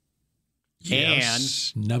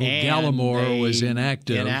 Yes, Neville Gallimore was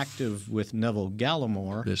inactive. Inactive with Neville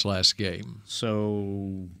Gallimore this last game.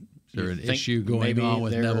 So is there an issue going on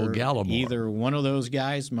with Neville Gallimore? Either one of those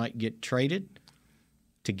guys might get traded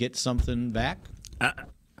to get something back.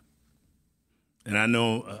 And I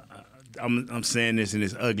know I'm saying this and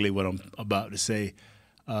it's ugly what I'm about to say.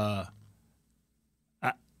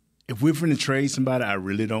 If we're going to trade somebody, I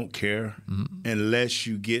really don't care unless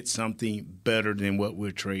you get something better than what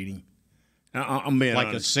we're trading. I'm being like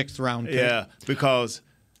honest. A sixth-round pick? Yeah, because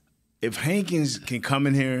if Hankins can come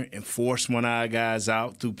in here and force one of our guys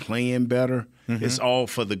out through playing better, it's all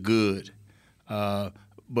for the good.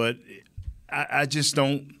 But I just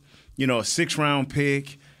don't, a sixth-round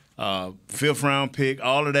pick, fifth-round pick,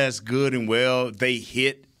 all of that's good and well. They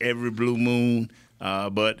hit every blue moon.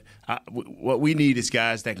 But what we need is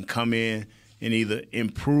guys that can come in and either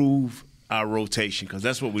improve our rotation, because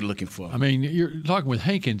that's what we're looking for. I mean, you're talking with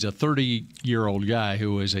Hankins, a 30-year-old guy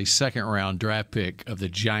who was a second-round draft pick of the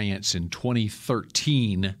Giants in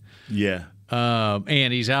 2013. Yeah.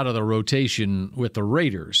 And he's out of the rotation with the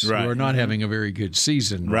Raiders, who are not having a very good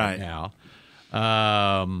season right now.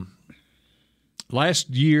 Last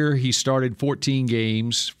year, he started 14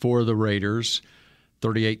 games for the Raiders,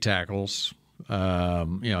 38 tackles.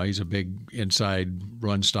 He's a big inside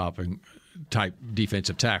run-stopping type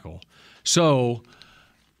defensive tackle. So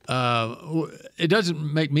it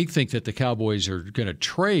doesn't make me think that the Cowboys are going to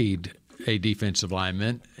trade a defensive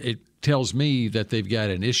lineman. It tells me that they've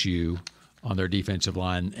got an issue on their defensive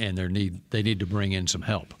line and they need to bring in some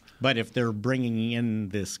help. But if they're bringing in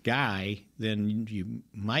this guy, then you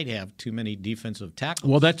might have too many defensive tackles.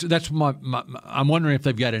 Well, that's my I'm wondering if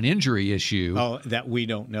they've got an injury issue. Oh, that we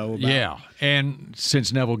don't know about. Yeah, and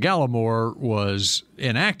since Neville Gallimore was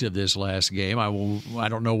inactive this last game, I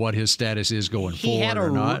don't know what his status is going forward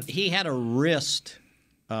or not. He had a wrist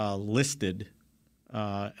listed,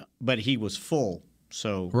 but he was full.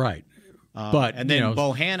 So right, but and then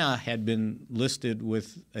Bohanna had been listed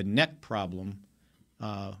with a neck problem.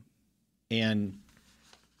 And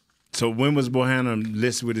so when was Bohanna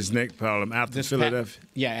listed with his neck problem? After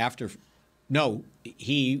Philadelphia? After. No,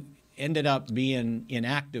 he ended up being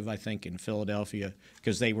inactive, I think, in Philadelphia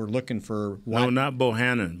because they were looking for. No, not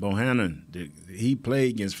Bohannon. Bohannon, he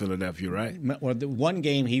played against Philadelphia, right? Well, the one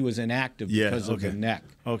game he was inactive because of the neck.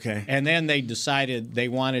 Okay. And then they decided they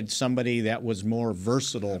wanted somebody that was more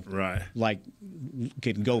versatile, right? Like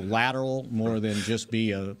could go lateral more than just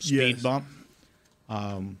be a speed bump.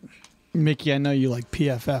 Mickey, I know you like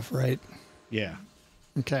PFF, right? Yeah.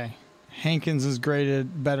 Okay. Hankins is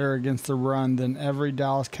graded better against the run than every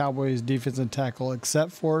Dallas Cowboys defensive tackle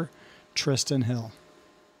except for Tristan Hill.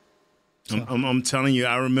 So. I'm telling you,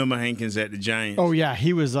 I remember Hankins at the Giants. Oh, yeah.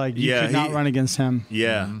 He was like, you could not run against him.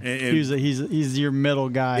 Yeah. Mm-hmm. And he's your middle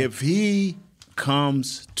guy. If he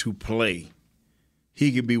comes to play,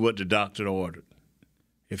 he could be what the doctor ordered.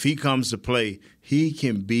 If he comes to play, he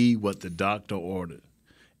can be what the doctor ordered.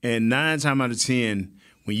 And 9 times out of 10,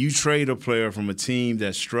 when you trade a player from a team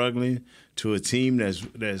that's struggling to a team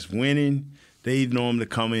that's winning, they normally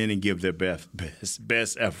come in and give their best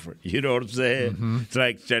effort. You know what I'm saying? Mm-hmm. It's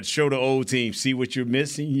like that show the old team, see what you're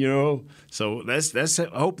missing, you know? So that's I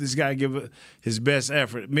hope this guy give his best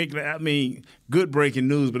effort. Mick, I mean, good breaking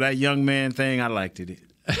news, but that young man thing, I liked it.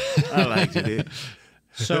 I liked it.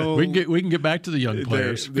 So we can get back to the young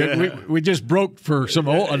players. We just broke for some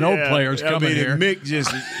old players coming here.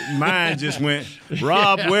 Mick mine just went.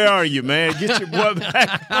 Rob, where are you, man? Get your boy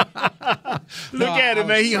back. Look at him,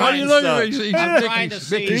 man. He hunting stuff. I'm trying to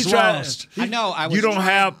see. He's lost. I know. You don't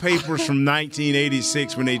have papers from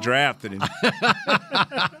 1986 when they drafted him.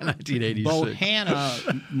 1986.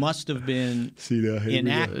 Bohanna must have been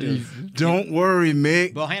inactive. Don't worry,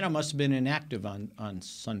 Mick. Bohanna must have been inactive on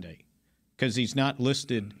Sunday. Because he's not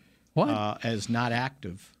listed as not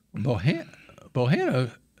active.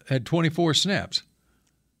 Bohanna had 24 snaps.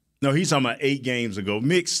 No, he's talking about 8 games ago.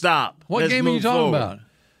 Mick, stop. What game are you talking about?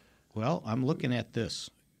 Well, I'm looking at this.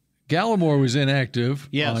 Gallimore was inactive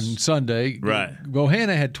on Sunday. Right.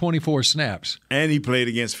 Bohanna had 24 snaps. And he played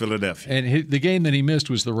against Philadelphia. And the game that he missed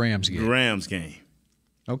was the Rams game. The Rams game.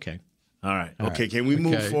 Okay. All right. Okay, can we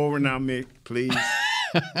move forward now, Mick, please?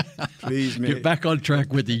 Please, Mick. Get back on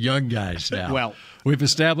track with the young guys now. Well, we've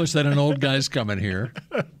established that an old guy's coming here.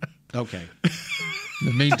 Okay. In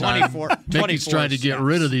the meantime, Mickey's trying to get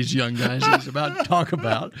rid of these young guys he's about to talk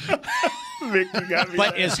about. Mick, you got me.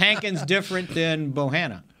 But is Hankins different than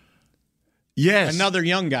Bohanna? Yes. Another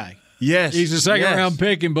young guy. Yes. He's a second-round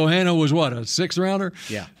pick, and Bohanna was what, a 6th-rounder?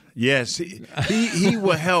 Yeah. Yes. He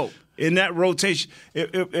will help in that rotation.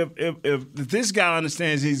 If this guy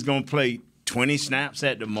understands he's going to play 20 snaps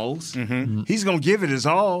at the most, he's going to give it his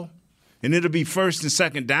all, and it'll be first and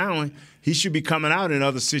second down. He should be coming out in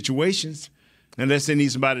other situations unless they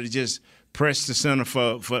need somebody to just press the center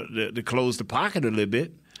to close the pocket a little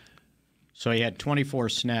bit. So he had 24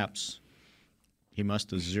 snaps. He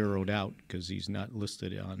must have zeroed out because he's not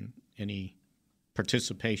listed on any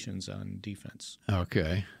participations on defense.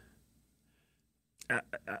 Okay.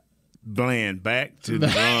 Bland, back to the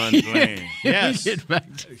run, Bland. Yes. Get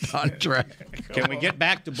back to contract. Can we get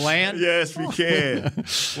back to Bland? Yes, we can.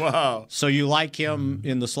 Wow. So you like him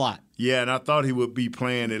in the slot? Yeah, and I thought he would be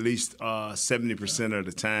playing at least 70% of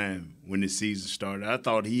the time when the season started. I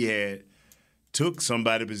thought he had took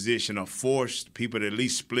somebody's position or forced people to at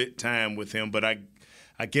least split time with him. But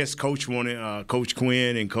I guess Coach wanted Coach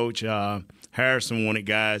Quinn and Coach Harrison wanted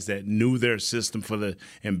guys that knew their system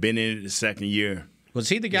and been in it the second year. Was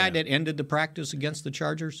he the guy that ended the practice against the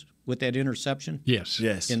Chargers with that interception? Yes.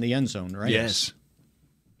 Yes. In the end zone, right? Yes.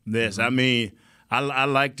 Yes. I mean, I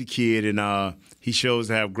like the kid, and he shows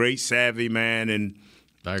to have great savvy, man. And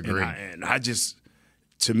I agree. And I just,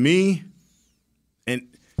 to me, and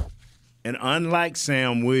unlike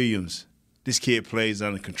Sam Williams, this kid plays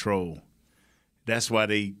under control. That's why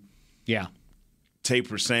they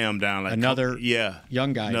taper Sam down like another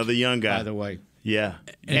young guy. Another young guy, by the way. Yeah,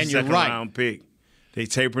 and you're right. Second-round pick. They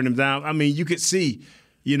tapered him down. I mean, you could see,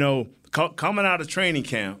 coming out of training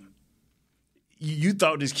camp, you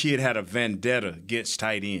thought this kid had a vendetta against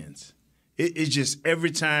tight ends. It's just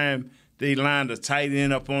every time they lined a tight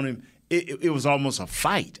end up on him, it was almost a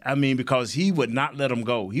fight. I mean, because he would not let him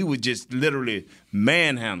go. He would just literally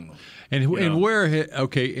manhandle him. And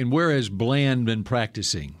where has Bland been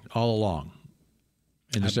practicing all along?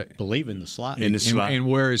 I believe in the slot. In the slot. And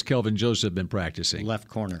where has Kelvin Joseph been practicing? Left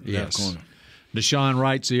corner. Yes. Left corner. Deshaun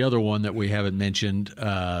Wright's the other one that we haven't mentioned,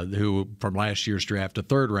 who from last year's draft, a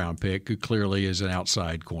third-round pick, who clearly is an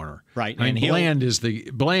outside corner. Right. I mean, Bland is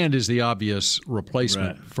the obvious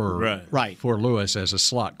replacement for Lewis as a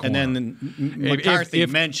slot corner. And then McCarthy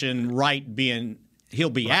mentioned Wright he'll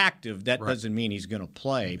be active. That doesn't mean he's going to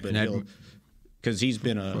play, but because he's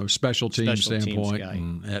been a special teams standpoint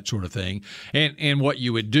and that sort of thing. And what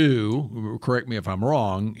you would do, correct me if I'm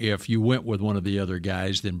wrong, if you went with one of the other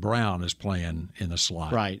guys, then Brown is playing in the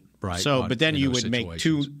slot. Right. So, but then you would make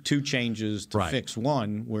two changes to fix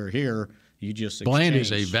one, where here you just exchange. Bland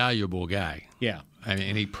is a valuable guy. Yeah. I mean,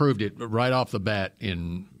 and he proved it right off the bat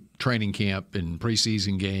in training camp and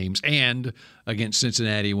preseason games and against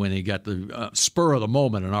Cincinnati when he got the spur of the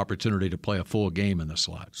moment an opportunity to play a full game in the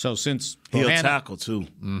slot. So since he'll tackle too.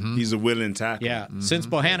 Mm-hmm. He's a willing tackler. Yeah. Mm-hmm. Since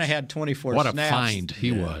Bohanna had 24 what snaps. What a find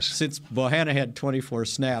he was. Since Bohanna had 24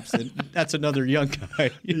 snaps, that's another young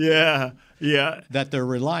guy. Yeah. That they're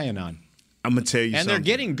relying on. I'm going to tell you and something.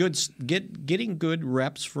 They're getting good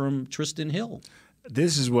reps from Tristan Hill.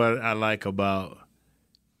 This is what I like about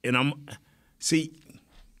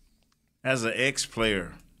as an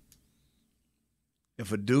ex-player,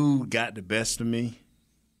 if a dude got the best of me,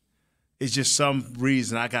 it's just some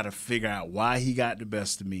reason I got to figure out why he got the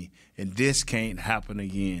best of me, and this can't happen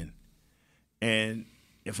again. And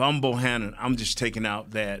if I'm Bohannon, I'm just taking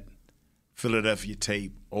out that Philadelphia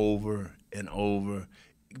tape over and over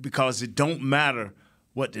because it don't matter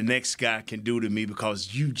what the next guy can do to me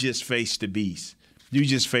because you just faced the beast. You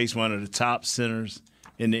just faced one of the top centers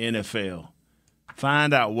in the NFL.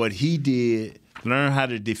 Find out what he did, learn how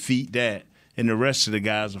to defeat that, and the rest of the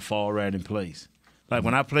guys will fall right in place. Like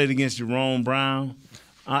when I played against Jerome Brown,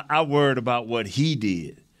 I worried about what he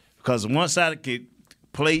did because once I could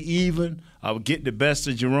play even, I would get the best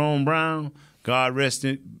of Jerome Brown, God rest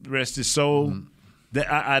his soul,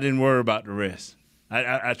 I didn't worry about the rest.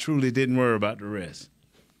 I truly didn't worry about the rest.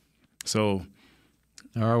 So,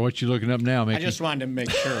 all right, what you looking up now, Mickey? I just wanted to make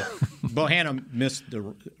sure. Bohanna missed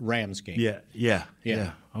the Rams game. Yeah.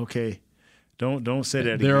 Okay. Don't say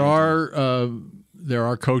that again. There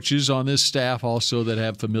are coaches on this staff also that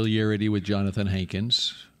have familiarity with Jonathan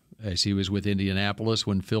Hankins, as he was with Indianapolis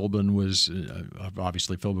when Philbin was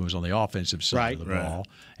obviously Philbin was on the offensive side of the ball,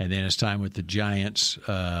 and then his time with the Giants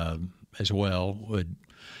as well.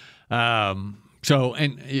 So,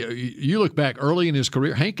 and you look back early in his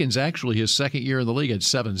career, Hankins actually his second year in the league had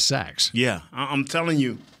 7 sacks. Yeah, I'm telling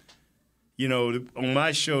you, on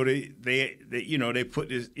my show they put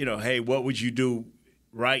this, hey, what would you do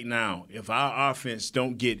right now if our offense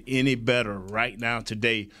don't get any better right now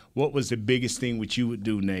today? What was the biggest thing which you would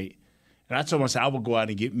do, Nate? And I told myself I would go out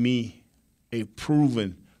and get me a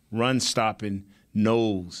proven run-stopping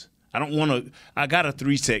nose. I got a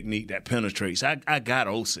 3 technique that penetrates. I got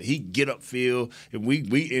Osa. He get upfield.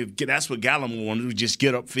 That's what Gallimore wanted to do, just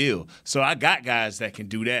get upfield. So I got guys that can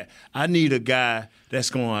do that. I need a guy that's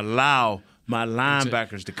going to allow my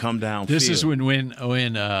linebackers to come downfield. This is when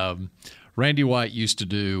Randy White used to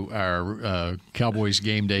do our Cowboys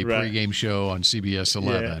game day pregame show on CBS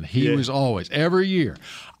 11. He was always, every year,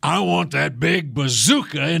 I want that big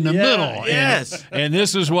bazooka in the middle. Yes. And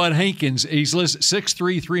this is what Hankins, he's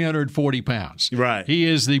 6'3", 340 pounds. Right.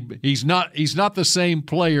 He's not the same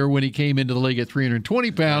player when he came into the league at 320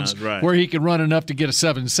 pounds where he could run enough to get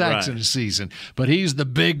 7 sacks in a season. But he's the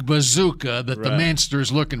big bazooka that the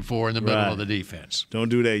Manster's looking for in the middle of the defense. Don't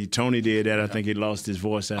do that. Tony did that. I think he lost his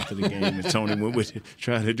voice after the game. And Tony went with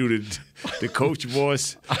trying to do the coach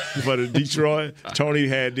voice for the Detroit. Tony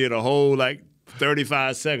did a whole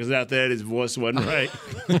 35 seconds after that, his voice wasn't right.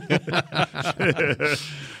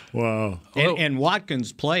 Wow. And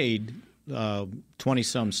Watkins played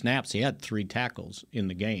 20-some snaps. He had 3 tackles in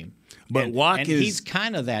the game. But Watkins, and he's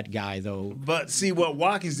kind of that guy, though. But see, what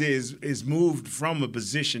Watkins is moved from a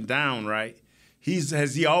position down, right?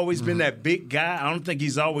 Has he always been that big guy? I don't think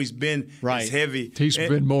he's always been as heavy. He's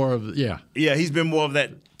been more of Yeah, he's been more of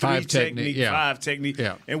that 5 technique.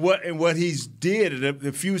 Yeah. And what he's did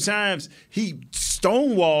a few times, he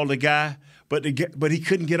stonewalled the guy, but he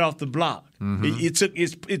couldn't get off the block. Mm-hmm.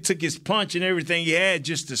 It took his punch and everything he had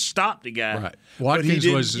just to stop the guy. Right. Watkins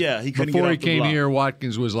he couldn't before he came here.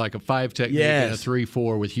 Watkins was like a 5 technique and a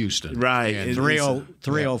 3-4 with Houston. Right. And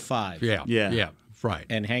 305. Yeah. Right.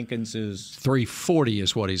 And Hankins is 340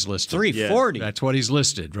 is what he's listed. 340. That's what he's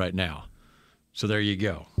listed right now. So there you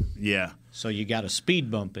go. Yeah. So you got a speed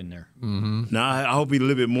bump in there. Mm-hmm. Now, I hope he's a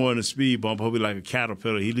little bit more than a speed bump. I hope he's like a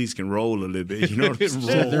caterpillar. He at least can roll a little bit. You know what I'm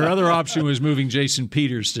saying? Their other option was moving Jason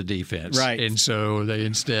Peters to defense. Right. And so they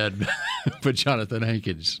instead put Jonathan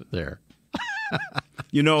Hankins there.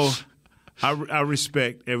 You know, I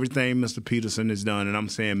respect everything Mr. Peterson has done, and I'm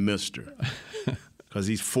saying Mr. because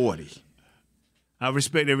he's 40. I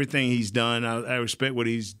respect everything he's done. I respect what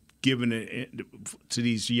he's given to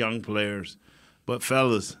these young players. But,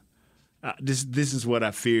 fellas, this is what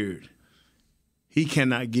I feared. He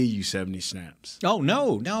cannot give you 70 snaps. Oh,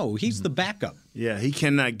 no. He's the backup. Yeah, he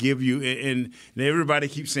cannot give you – and everybody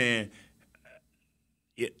keeps saying,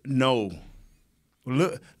 no.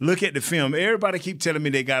 Look at the film. Everybody keep telling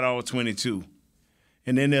me they got all 22.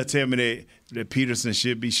 And then they'll tell me that Peterson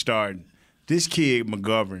should be starting. This kid,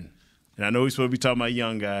 McGovern, and I know he's supposed to be talking about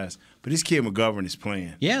young guys, but this kid McGovern is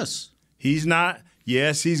playing. Yes. He's not –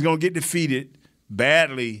 yes, he's going to get defeated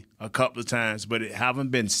badly a couple of times, but it haven't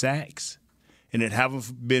been sacks, and it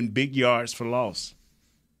haven't been big yards for loss.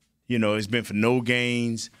 You know, it's been for no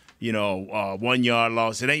gains, 1 yard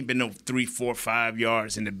loss. It ain't been no 3, 4, 5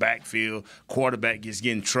 yards in the backfield. Quarterback gets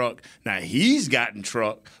getting trucked. Now, he's gotten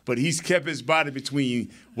trucked, but he's kept his body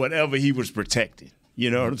between whatever he was protecting.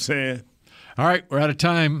 You know what I'm saying? All right, we're out of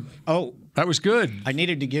time. Oh. That was good. I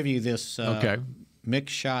needed to give you this Mick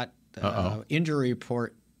Shot injury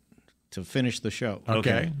report to finish the show.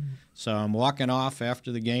 Okay. So I'm walking off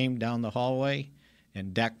after the game down the hallway,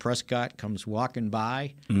 and Dak Prescott comes walking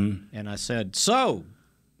by, and I said, "So,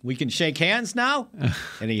 we can shake hands now?"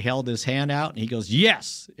 And he held his hand out, and he goes,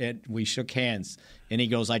 "Yes." And we shook hands. And he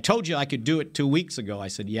goes, "I told you I could do it 2 weeks ago." I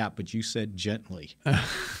said, "Yeah, but you said gently."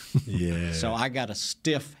 Yeah. So I got a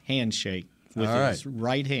stiff handshake with his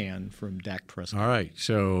right hand from Dak Prescott. All right,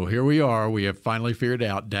 so here we are. We have finally figured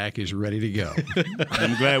out Dak is ready to go.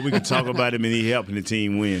 I'm glad we can talk about him and he helping the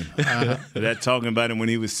team win. But that talking about him when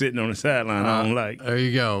he was sitting on the sideline, I don't like. There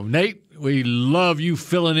you go. Nate, we love you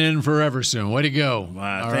filling in for Everson. Way to go.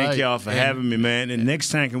 Wow, thank y'all for having me, man. And next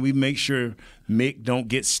time, can we make sure Mick don't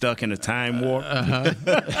get stuck in a time warp?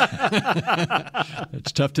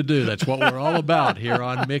 It's tough to do. That's what we're all about here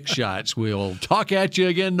on Mick Shots. We'll talk at you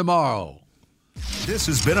again tomorrow. This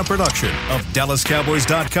has been a production of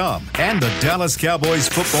DallasCowboys.com and the Dallas Cowboys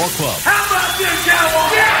Football Club. How about this,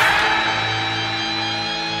 Cowboys? Yeah!